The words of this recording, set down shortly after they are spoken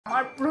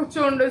আমার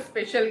প্রচন্ড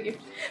special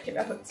gift,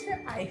 সেটা হচ্ছে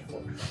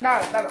আইফোন।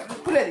 দাঁড়া দাঁড়া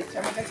খুলে দিচ্ছি,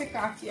 আমার কাছে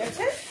কাঁচি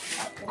আছে।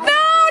 না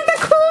এটা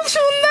খুব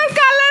সুন্দর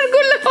কালার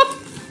গুলো,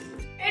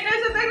 এটার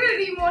সাথে একটা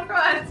রিমোটও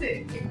আছে।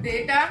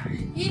 এটা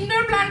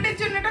ইনডোর প্ল্যান্টের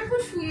জন্য এটা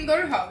খুব সুন্দর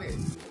হবে।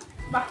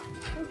 বাহ,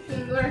 খুব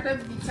সুন্দর একটা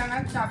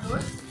বিছানার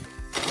চাদর।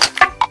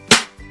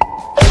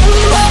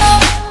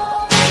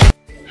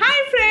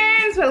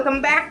 Welcome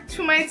back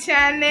to my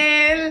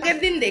channel. আগের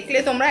দিন দেখলে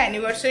তোমরা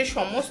অ্যানিভার্সারি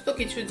সমস্ত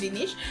কিছু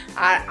জিনিস,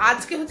 আর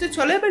আজকে হচ্ছে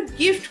চলো এবার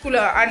গিফটগুলো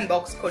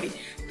আনবক্স করি।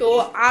 তো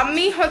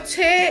আমি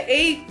হচ্ছে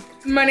এই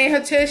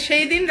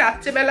সেই দিন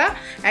রাত্রেবেলা,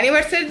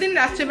 অ্যানিভার্সারির দিন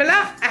রাত্রেবেলা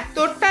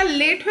এতটা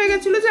লেট হয়ে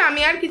গেছিলো যে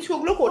আমি আর কিছু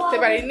ওগুলো করতে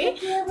পারিনি।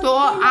 তো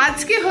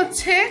আজকে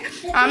হচ্ছে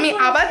আমি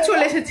আবার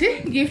চলে এসেছি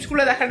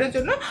গিফটগুলো দেখানোর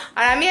জন্য।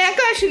 আর আমি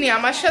একা আসিনি,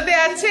 আমার সাথে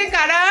আছে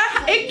কারা,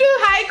 একটু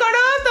হাই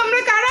করো তোমরা,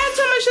 কারা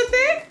আছো আমার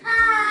সাথে?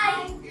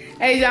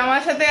 এই যে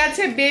আমার সাথে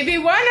আছে বেবি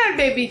 1 আর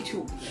বেবি 2।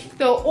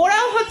 তো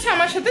ওরাও হচ্ছে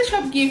আমার সাথে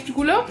সব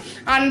গিফটগুলো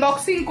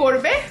আনবক্সিং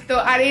করবে। তো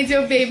আর এই যে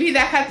বেবি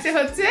দেখাচ্ছে,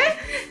 হচ্ছে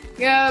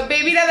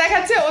বেবিরা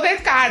দেখাচ্ছে ওদের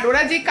কার্ড,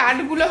 ওরা যে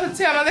কার্ডগুলো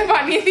হচ্ছে আমাদের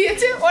বানিয়ে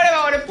দিয়েছে। ওরে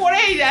বাবারে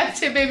পড়েই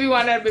যাচ্ছে বেবি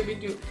 1 আর বেবি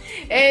 2।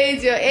 এই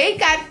যে এই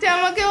কার্ডটা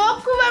আমাকে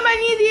অকুবা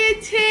বানিয়ে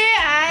দিয়েছে,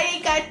 আর এই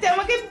কার্ডটা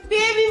আমাকে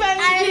বেবি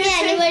বানিয়ে দিয়েছে। আমি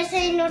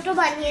অ্যানিভার্সারি নোটও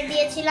বানিয়ে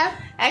দিয়েছিলাম,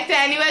 একটা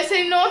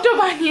অ্যানিভার্সারি নোটও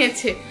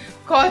বানিয়েছে।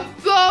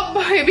 কত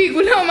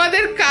বেবিগুলো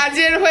আমাদের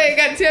কাজের হয়ে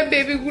গেছে,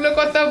 বেবিগুলো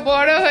কত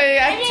বড় হয়ে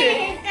যাচ্ছে।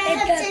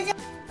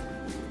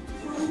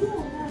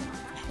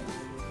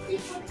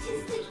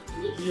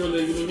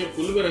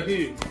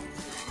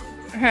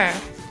 হ্যাঁ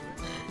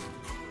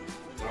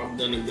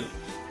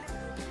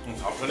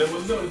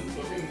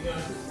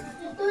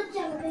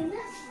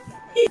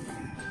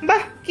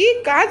বাহ, কি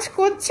কাজ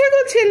করছে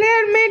গো ছেলে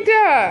আর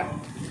মেয়েটা।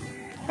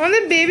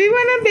 আমাদের বেবি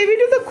 1 আর বেবি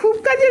 2 তো খুব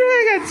কাজের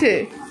হয়ে গেছে।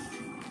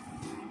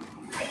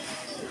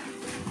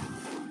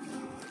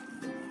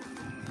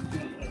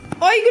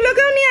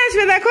 ওইগুলোকেও নিয়ে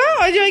আসবে, দেখো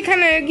ওই যে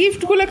ওইখানে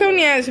গিফটগুলোকেও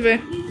নিয়ে আসবে।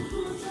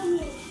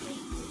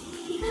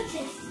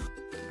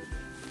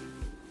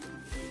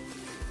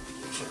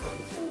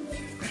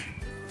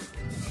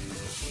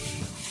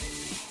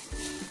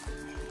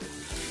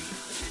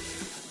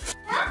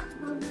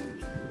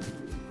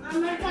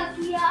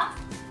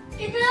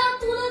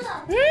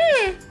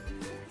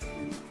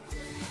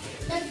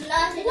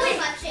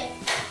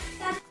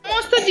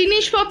 সমস্ত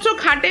জিনিসপত্র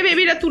খাটে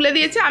বেবিরা তুলে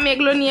দিয়েছে, আমি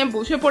এগুলো নিয়ে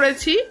বসে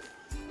পড়েছি।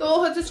 তো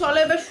হচ্ছে চলো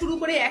এবার শুরু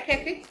করে একে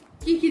একে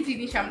কি কি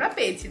জিনিস আমরা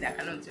পেয়েছি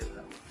দেখানোর জন্য।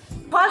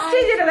 ফার্স্টে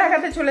যেটা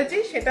দেখাতে চলেছি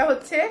সেটা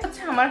হচ্ছে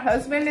আমার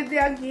হাজবেন্ডের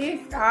দেওয়া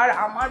গিফট, আর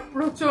আমার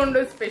প্রচন্ড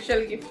স্পেশাল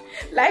গিফট,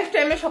 লাইফ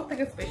টাইমে সব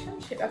থেকে স্পেশাল,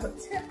 সেটা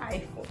হচ্ছে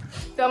আইফোন।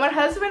 তো আমার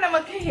হাজবেন্ড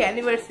আমাকে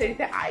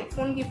অ্যানিভার্সারিতে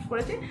আইফোন গিফট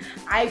করেছে,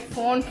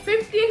 আইফোন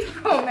 15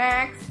 Pro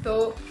Max। তো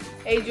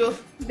এই যে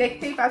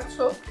দেখতেই পাচ্ছ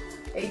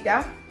এইটা,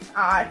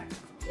 আর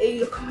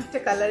এইরকম একটা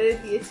কালারের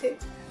দিয়েছে।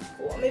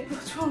 তো আমি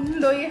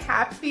প্রচণ্ডই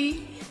হ্যাপি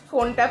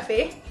ফোনটা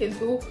পেয়ে,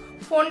 কিন্তু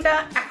ফোনটা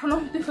এখনো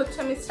অবধি হচ্ছে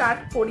আমি স্টার্ট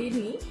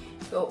করিনি।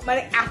 তো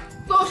মানে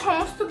এত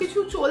সমস্ত কিছু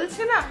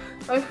চলছে না,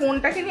 আমি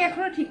ফোনটাকে নিয়ে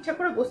এখনো ঠিকঠাক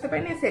করে বসতে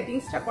পারিনি,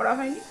 সেটিংসটা করা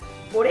হয়নি।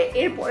 করে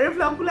এর পরের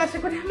ব্লগগুলো আশা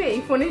করি আমি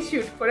এই ফোনে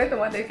শুট করে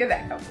তোমাদেরকে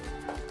দেখাবো।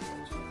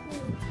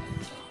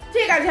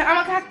 ঠিক আছে,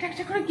 আমাকে একটা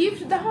একটা করে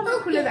গিফট দেখো, আমি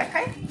খুলে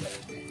দেখাই।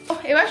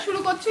 এবার শুরু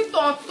করছি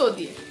তত্ত্ব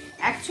দিয়ে।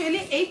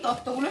 অ্যাকচুয়ালি এই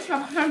তত্ত্বগুলো সব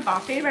আমার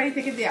বাপের বাড়ি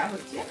থেকে দেওয়া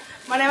হচ্ছে,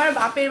 মানে আমার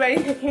বাপের বাড়ি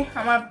থেকে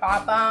আমার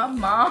বাবা,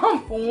 মা,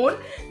 বোন,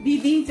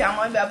 দিদি,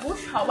 জামাইবাবু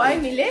সবাই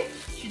মিলে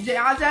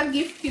যা যা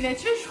গিফট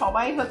কিনেছে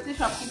সবাই হচ্ছে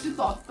সবকিছু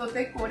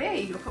তত্ত্বতে করে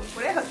এইরকম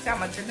করে হচ্ছে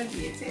আমার জন্য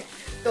দিয়েছে।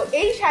 তো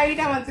এই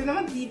শাড়িটা আমার জন্য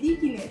আমার দিদি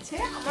কিনেছে,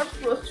 আমার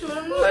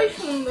প্রচণ্ডই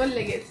সুন্দর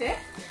লেগেছে।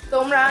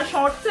 তোমরা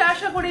শর্টসে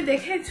আশা করি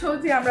দেখেছো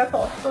যে আমরা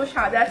তত্ত্ব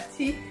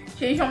সাজাচ্ছি,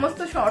 সেই সমস্ত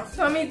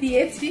শর্টসও আমি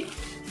দিয়েছি।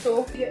 তো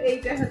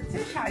এইটা হচ্ছে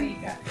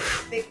শাড়িটা,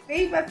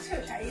 দেখতেই পাচ্ছ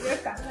শাড়িটার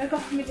কালার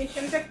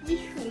কম্বিনেশনটা কি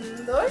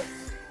সুন্দর।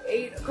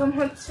 এইরকম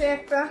হচ্ছে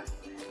একটা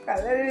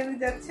কালারের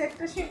যাচ্ছে,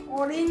 একটা সে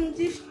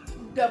অরেঞ্জিশ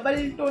ডাবল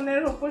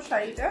টোনের ওপর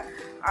শাড়িটা,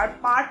 আর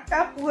পাড়টা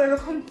পুরো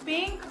এরকম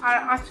পিঙ্ক, আর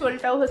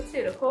আঁচলটাও হচ্ছে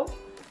এরকম।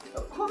 তো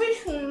খুবই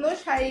সুন্দর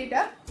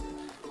শাড়িটা,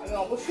 আমি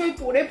অবশ্যই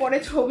পরে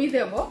ছবি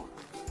দেব।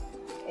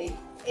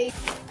 এই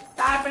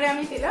তারপরে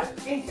আমি পেলাম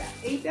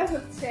এইটা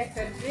হচ্ছে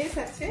একটা ড্রেস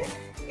আছে,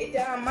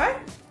 এটা আমার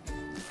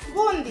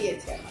বোন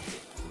দিয়েছে,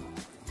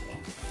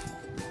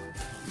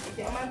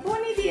 এটা আমার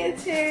বোনই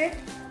দিয়েছে।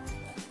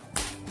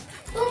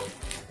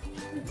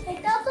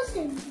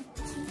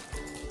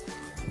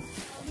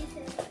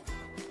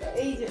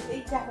 এই যে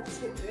এইটা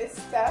হচ্ছে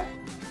ড্রেসটা,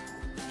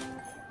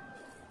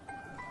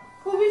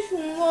 খুবই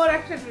সুন্দর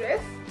একটা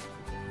ড্রেস,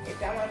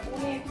 এটা আমার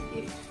বোনের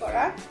গিফট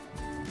করা।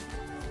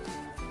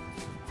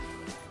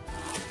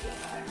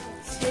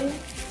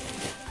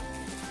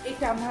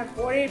 এটা আমার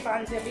পরের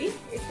পাঞ্জাবি,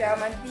 এটা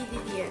আমার দিদি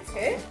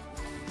দিয়েছে।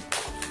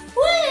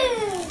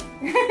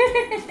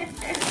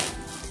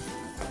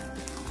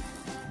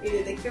 এই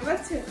যে দেখতে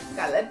পাচ্ছ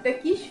কালারটা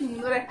কি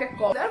সুন্দর, একটা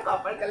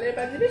কপার কালারের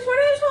পাঞ্জাবি।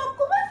 সরে এসো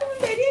অকুবা, তুমি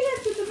বেরিয়ে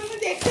যাচ্ছ, তুমি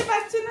দেখতে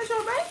পাচ্ছ না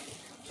সবাই,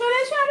 সরে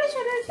এসো, আরে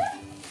সরে এসো।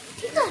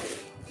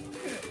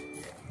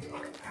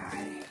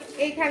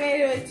 এইখানে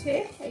রয়েছে,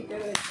 এটা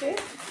রয়েছে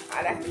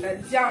আর একটা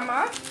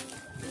জামা।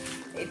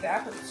 এটা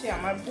হচ্ছে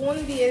আমার বোন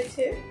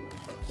দিয়েছে,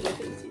 খুলে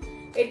ফেলছি।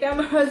 এটা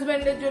আমার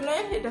হাজবেন্ডের জন্য।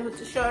 এটা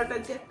হচ্ছে শার্ট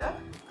আছে একটা,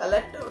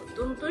 কালারটা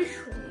অত্যন্তই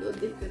সুন্দর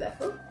দেখতে,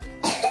 দেখো।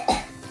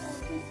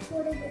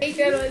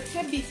 এইটা রয়েছে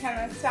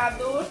বিছানার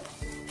চাদর,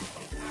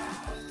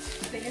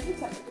 দেখেছি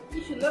চাদরটা কি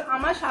সুন্দর।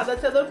 আমার সাদা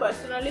চাদর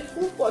পার্সোনালি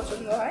খুব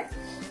পছন্দ হয়।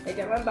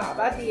 এটা আমার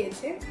বাবা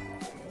দিয়েছে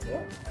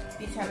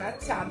বিছানার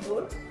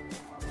চাদর।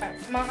 আর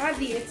মা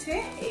দিয়েছে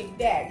এই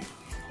ব্যাগ।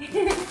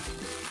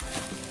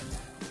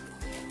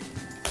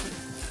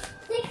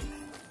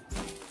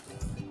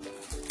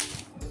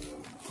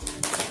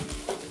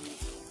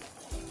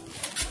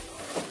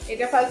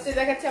 এটা ফার্স্টে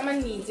দেখাচ্ছে আমার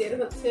নিজের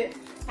হচ্ছে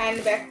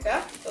হ্যান্ডব্যাগটা।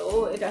 তো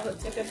এটা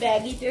হচ্ছে একটা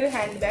ব্যাগিটের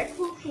হ্যান্ডব্যাগ,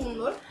 খুব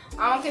সুন্দর।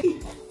 আমাকে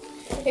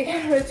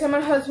এখানে রয়েছে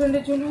আমার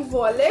হাজবেন্ডের জন্য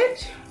ওয়ালেট,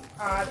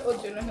 আর ওর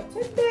জন্য হচ্ছে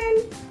তেল।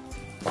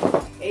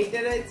 এইটা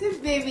রয়েছে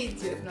বেবির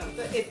জন্য,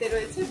 তো এতে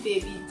রয়েছে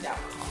বেবির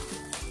জামা।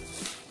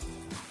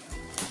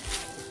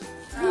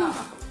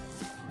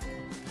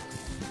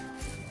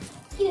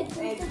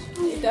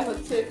 এটা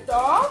হচ্ছে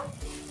টপ,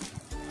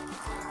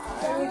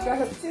 আর এটা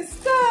হচ্ছে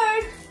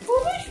স্কার্ট।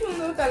 খুবই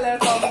সুন্দর colour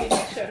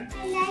combination.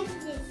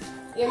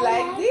 You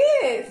like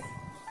this?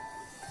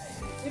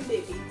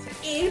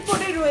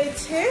 এরপরে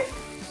রয়েছে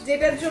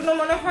যেটার জন্য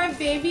মনে হয়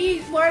বেবি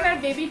 1 আর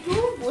বেবি 2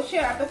 বসে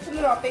এতক্ষণ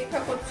অপেক্ষা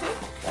করছে,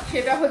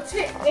 সেটা হচ্ছে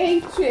এই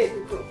ট্রে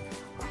দুটো।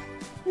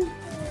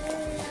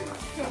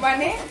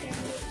 মানে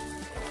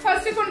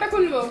ফার্স্টে কোনটা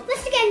খুলবো?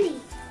 ক্যান্ডি।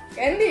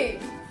 ক্যান্ডি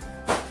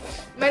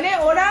মানে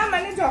ওরা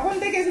মানে যখন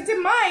থেকে এসেছে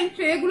মা এই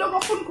ট্রে গুলো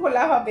কখন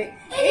খোলা হবে,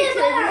 এই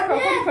ট্রে গুলো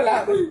কখন খোলা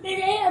হবে।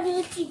 আমি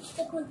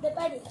চিপসটা খুলতে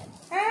পারি?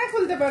 হ্যাঁ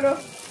খুলতে পারো।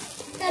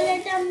 তাহলে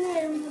এটা আমি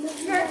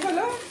হ্যাঁ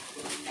খোলো।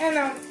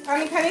 না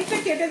আমি খানিকটা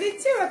কেটে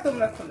দিচ্ছি, এবার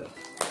তোমরা খোলো।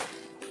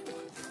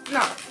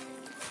 না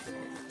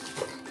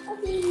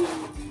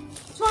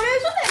সরে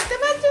এসো, দেখতে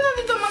পাচ্ছি না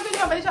আমি তোমাকে।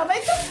 সবাই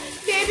তো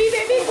বেবি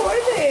বেবি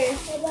করবে।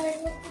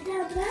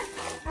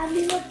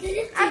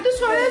 আর তো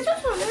সরে এসো,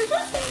 সরে এসো।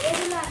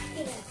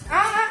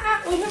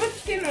 ওইভাবে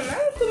কেন না,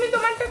 তুমি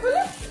তোমারটা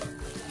খোলো।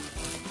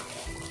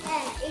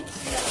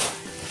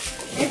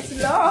 It's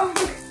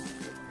locked.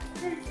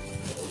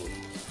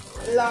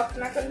 লক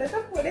না করলে তো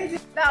পড়ে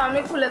যায়। দাও আমি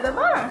খুলে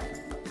দেবো।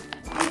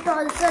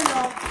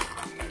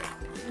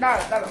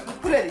 দাঁড়া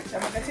খুলে দিচ্ছি,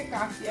 আমার কাছে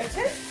কাঁচি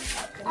আছে।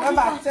 তোমরা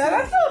বাচ্চারা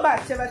তো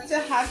বাচ্চা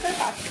হাতে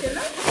পাচ্ছে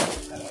না,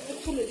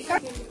 খুলে দিই।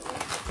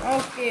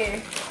 ওকে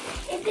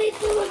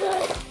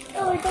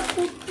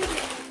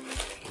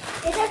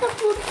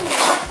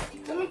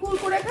তুমি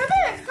কুরকুরে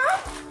খাবে, খাও।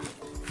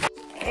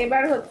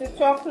 এবার হচ্ছে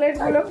চকলেট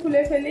গুলো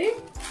খুলে ফেলি।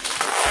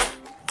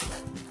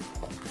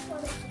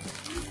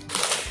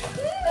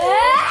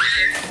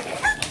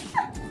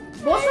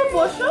 বসো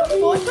বসো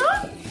বসো।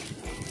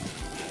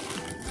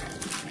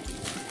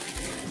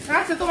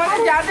 আচ্ছা তোমাকে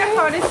যা যা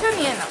খাওয়ার ইচ্ছা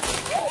নিয়ে নাও।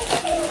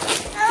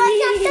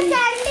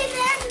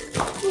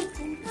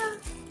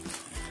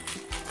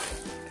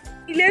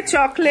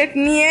 চকলেট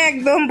নিয়ে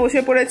একদম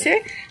বসে পড়েছে।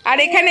 আর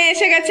এখানে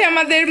এসে গেছে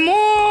আমাদের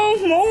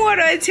মৌও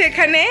রয়েছে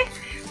এখানে।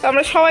 তো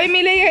আমরা সবাই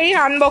মিলেই এই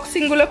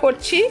আনবক্সিং গুলো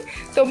করছি।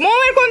 তো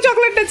মৌয়ের কোন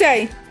চকলেটটা চাই?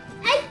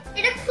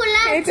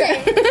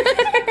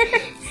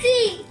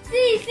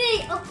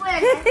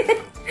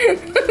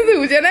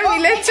 দুজনে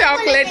মিলে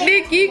চকলেট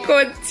নিয়ে কি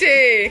করছে।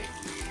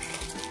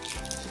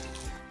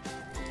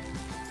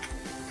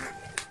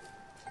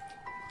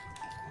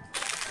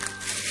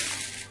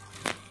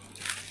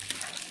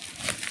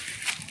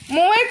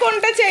 মৌয়ের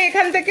কোনটা চাই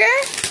এখান থেকে?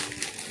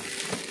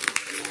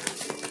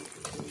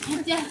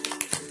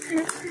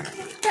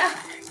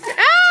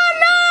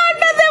 না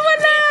ওটা দেব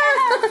না,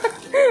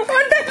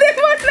 ওটা দেব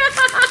না।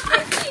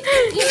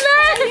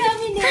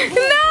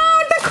 না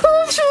ওটা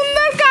খুব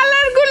সুন্দর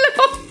কালার গুলো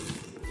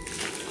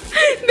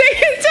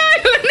দেখেছো,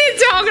 এখানে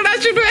ঝগড়া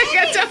শুরু হয়ে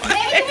গেছে।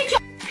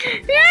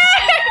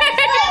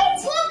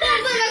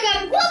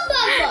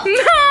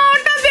 না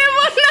ওটা দেব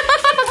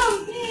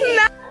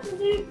না।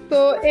 তো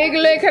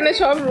এগুলো এখানে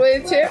সব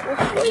রয়েছে।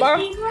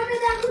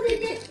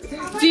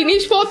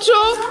 জিনিসপত্র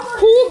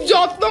খুব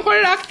যত্ন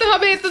করে রাখতে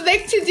হবে। তো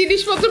দেখছি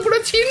জিনিসপত্র পুরো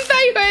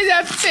ছিনতাই হয়ে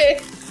যাচ্ছে।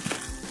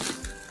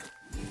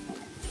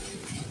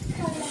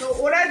 তো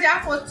ওরা যা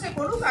করছে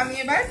করুক, আমি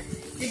এবার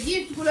যে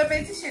গিফট গুলো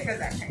পেয়েছি সেটা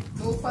দেখাই।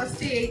 তো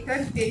ফার্স্টে এইটা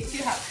পেয়েছি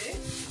হাতে,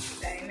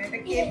 জানি না এটা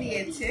কে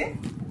দিয়েছে।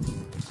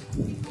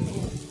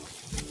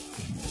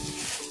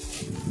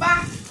 বাহ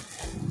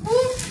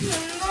খুব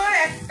সুন্দর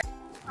একটা,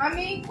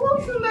 আমি খুব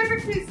সুন্দর একটা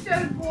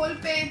ক্রিস্টাল বোল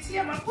পেয়েছি।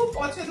 আমার খুব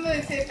পছন্দ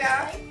হয়েছে এটা।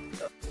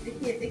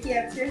 দেখি এতে কি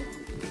আছে।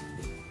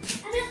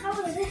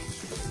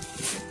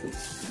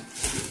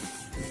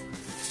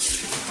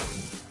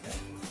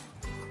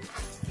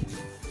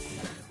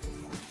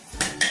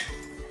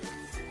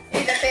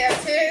 এটাতে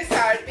আছে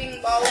সার্ভিং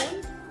বাউল,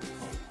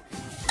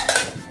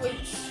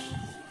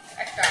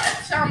 একটা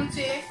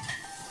চামচে,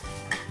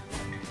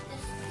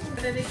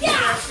 দেখি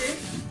আছে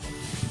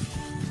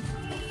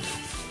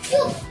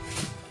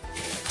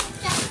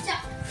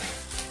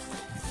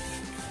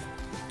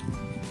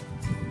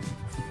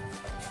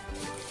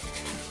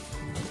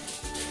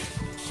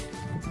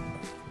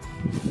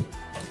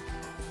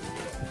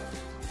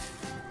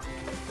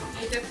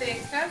এটাতে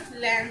একটা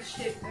ল্যাম্প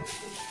শেড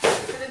আছে,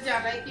 এটা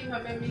জ্বালাই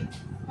কিভাবে আমি,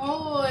 ও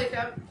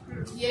এটা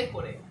ইয়ে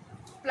করে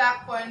প্লাগ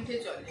পয়েন্টে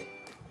জ্বলে।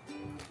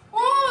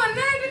 ও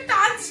না, এটা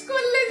টাচ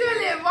করলে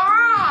জ্বলে।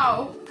 ওয়াও,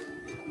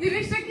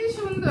 জিনিসটা কি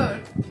সুন্দর।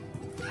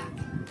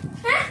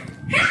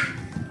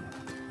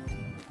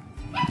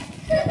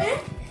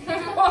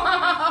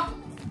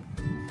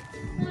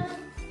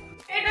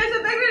 এটার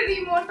সাথে একটা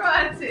রিমোটও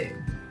আছে।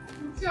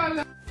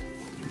 চলো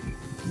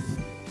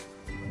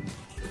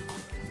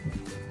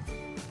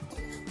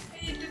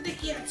এটাতে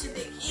কি আছে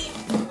দেখি।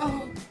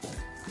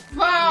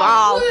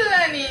 বাহ,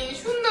 ফুলদানি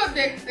সুন্দর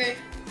দেখতে।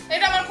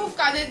 এটা আমার খুব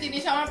কাজের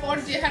জিনিস, আমার পর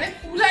যে হারে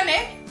ফুল আনে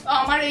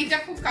আমার এইটা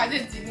খুব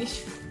কাজের জিনিস।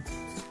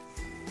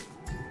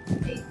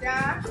 এইটা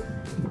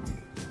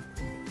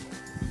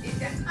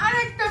এটা আর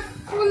একটা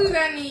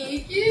ফুলদানি,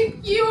 কি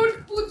কিউট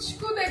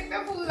পুচকু দেখতে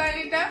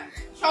ফুলদানিটা।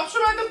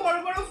 সবসময় তো বড়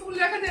বড় ফুল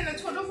রাখা যায় না,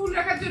 ছোট ফুল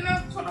রাখার জন্য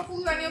ছোট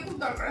ফুলদানিও খুব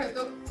দরকার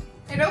হতো।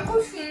 এটাও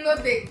খুব সুন্দর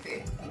দেখতে।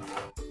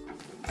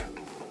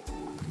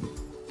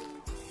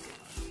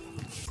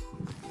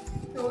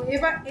 তো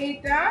এবার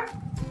এইটা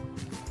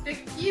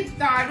কি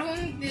দারুণ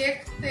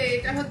দেখতে।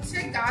 এটা হচ্ছে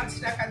গাছ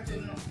রাখার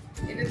জন্য।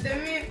 এটাতে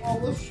আমি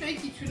অবশ্যই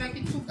কিছু না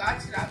কিছু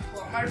গাছ রাখবো,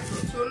 আমার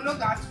প্রচন্ড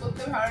গাছ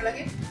করতে ভালো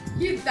লাগে।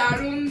 কি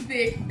দারুণ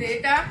দেখতে,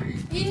 এটা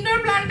ইনডোর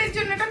প্ল্যান্টের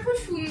জন্য এটা খুব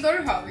সুন্দর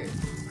হবে।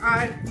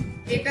 আর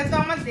এটা তো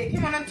আমার দেখে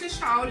মনে হচ্ছে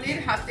শাওলির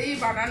হাতেই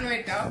বানানো।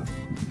 এটাও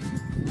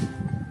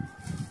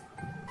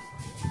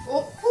ও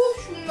খুব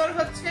সুন্দর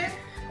হচ্ছে,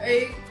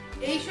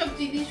 এইসব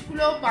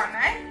জিনিসগুলো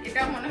বানায়।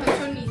 এটা মনে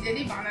হচ্ছে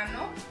নিজেরই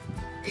বানানো।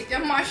 এটা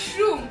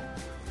মাশরুম,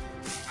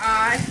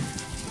 আর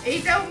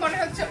এইটাও মনে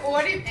হচ্ছে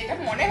ওরই, এটা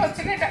মনে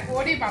হচ্ছে না এটা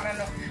ওরই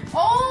বানানো।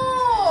 ও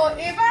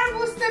এবার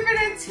বুঝতে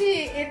পেরেছি,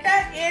 এটা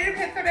এর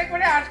ভেতরে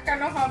করে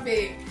আটকানো হবে।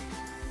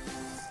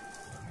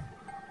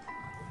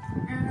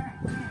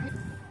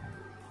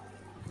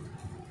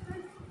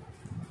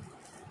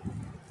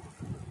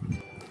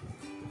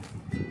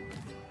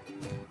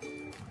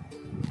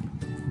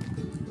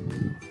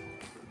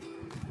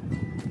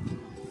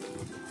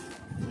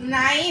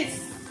 নাইস,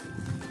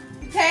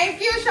 থ্যাংক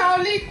ইউ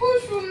শাওলি, খুব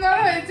সুন্দর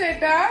হয়েছে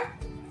এটা।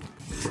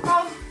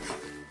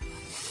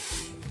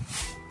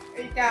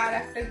 এটা আর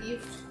একটা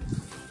গিফট।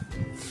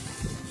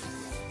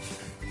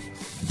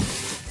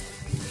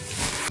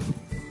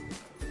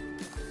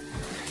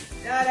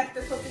 আর একটা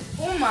ছবি,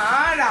 ও মা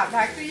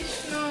রাধা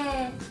কৃষ্ণ,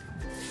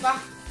 বাহ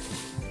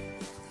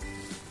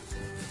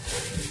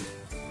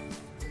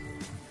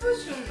খুব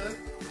সুন্দর।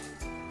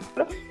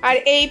 আর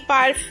এই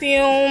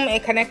পারফিউম,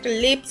 এখানে একটা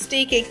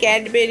লিপস্টিক, এই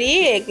ক্যাডবেরি,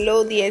 এগুলো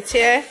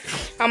দিয়েছে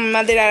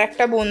আমাদের আর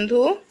একটা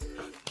বন্ধু।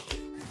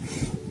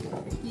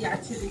 কি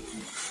আছে দেখি,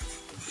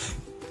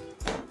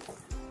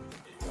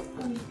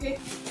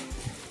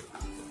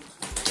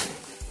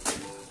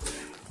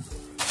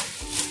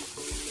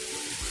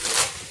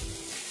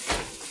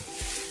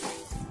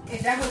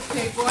 এটা হচ্ছে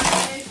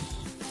গণেশ।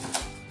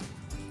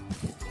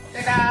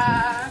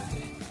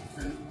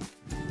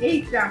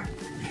 এইটা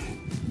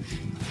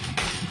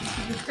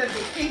জিনিসটা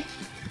দেখে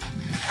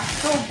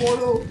এত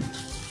বড়,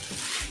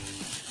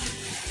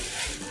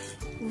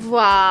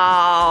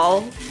 ওয়াও,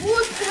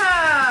 বুদ্ধা,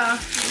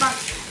 বাহ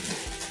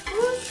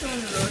খুব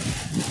সুন্দর।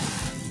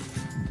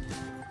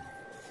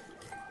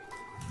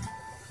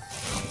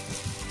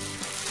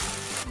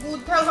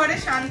 বুদ্ধা ঘরে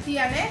শান্তি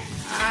আনে,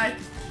 আর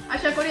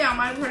আশা করি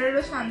আমার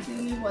ঘরেরও শান্তি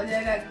উনি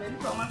বজায় রাখবেন।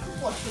 তো আমার খুব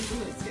পছন্দ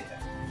হয়েছে এটা।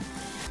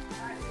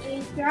 আর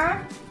এইটা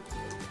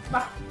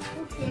বাহ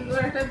খুব সুন্দর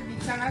একটা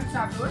বিছানার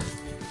চাদর,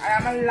 আর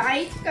আমার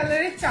লাইট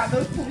কালারের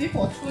চাদর খুবই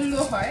পছন্দ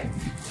হয়।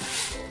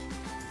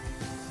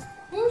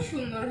 খুব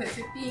সুন্দর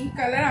হয়েছে, পিঙ্ক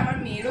কালার, আমার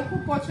মেয়েরও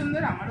খুব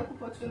পছন্দের, আমারও খুব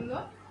পছন্দ।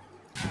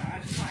 আর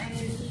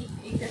ফাইনালি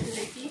এইটাতে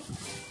দেখি,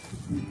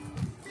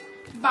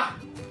 বাহ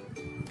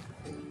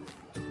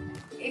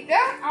এটা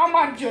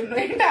আমার জন্য,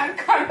 এটা আর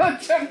কারোর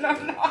জন্য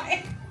নয়,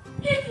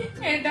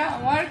 এটা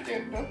আমার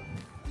জন্য।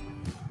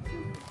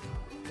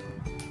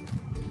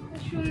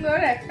 সুন্দর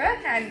একটা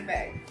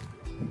হ্যান্ডব্যাগ।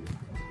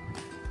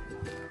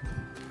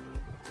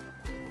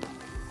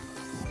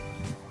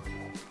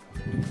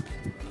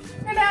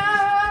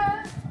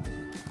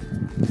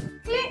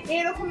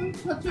 এরকম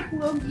হচ্ছে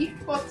পুরো গিফট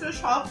পত্র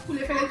সব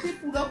খুলে ফেলেছি,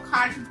 পুরো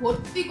খাট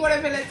ভর্তি করে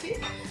ফেলেছি।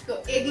 তো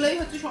এগুলোই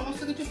হচ্ছে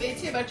সমস্ত কিছু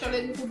পেয়েছি। এবার চলো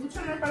এগুলো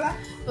গুছানোর পালা।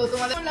 তো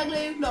তোমাদের লাগলে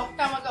এই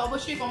ব্লগটা আমাকে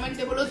অবশ্যই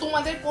কমেন্টে বলো,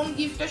 তোমাদের কোন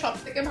গিফটটা সব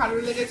থেকে ভালো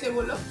লেগেছে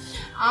বলো।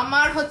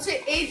 আমার হচ্ছে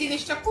এই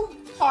জিনিসটা খুব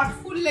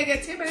থটফুল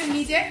লেগেছে, মানে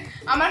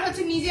আমার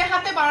হচ্ছে নিজে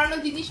হাতে বানানো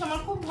জিনিস আমার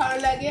খুব ভালো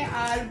লাগে।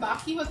 আর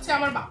বাকি হচ্ছে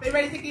আমার বাপের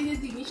বাড়ি থেকে যে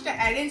জিনিসটা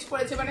অ্যারেঞ্জ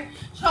করেছে, মানে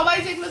সবাই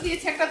যেগুলো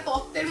দিয়েছে একটা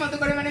তত্ত্বের মতো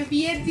করে, মানে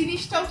বিয়ের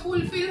জিনিসটাও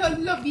ফুলফিল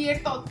হলো বিয়ের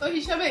তত্ত্ব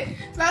হিসাবে,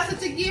 প্লাস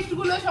হচ্ছে গিফট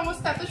গুলো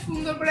সমস্ত এত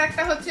সুন্দর করে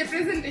একটা হচ্ছে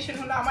প্রেজেন্টেশন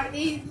হলো। আমার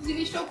এই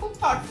জিনিসটাও খুব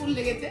থটফুল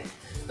লেগেছে।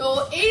 তো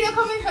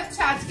এইরকমই হচ্ছে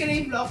আজকের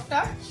এই ব্লগটা।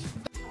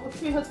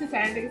 অবশ্যই হচ্ছে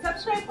চ্যানেলটাকে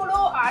সাবস্ক্রাইব করো,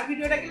 আর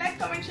ভিডিওটাকে লাইক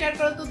কমেন্ট শেয়ার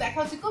করো। তো দেখা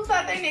হচ্ছে খুব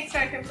তাড়াতাড়ি নেক্সট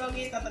একটা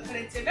ব্লগে।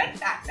 ততক্ষণের জন্য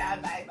tata,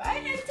 bye bye,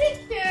 and take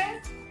care.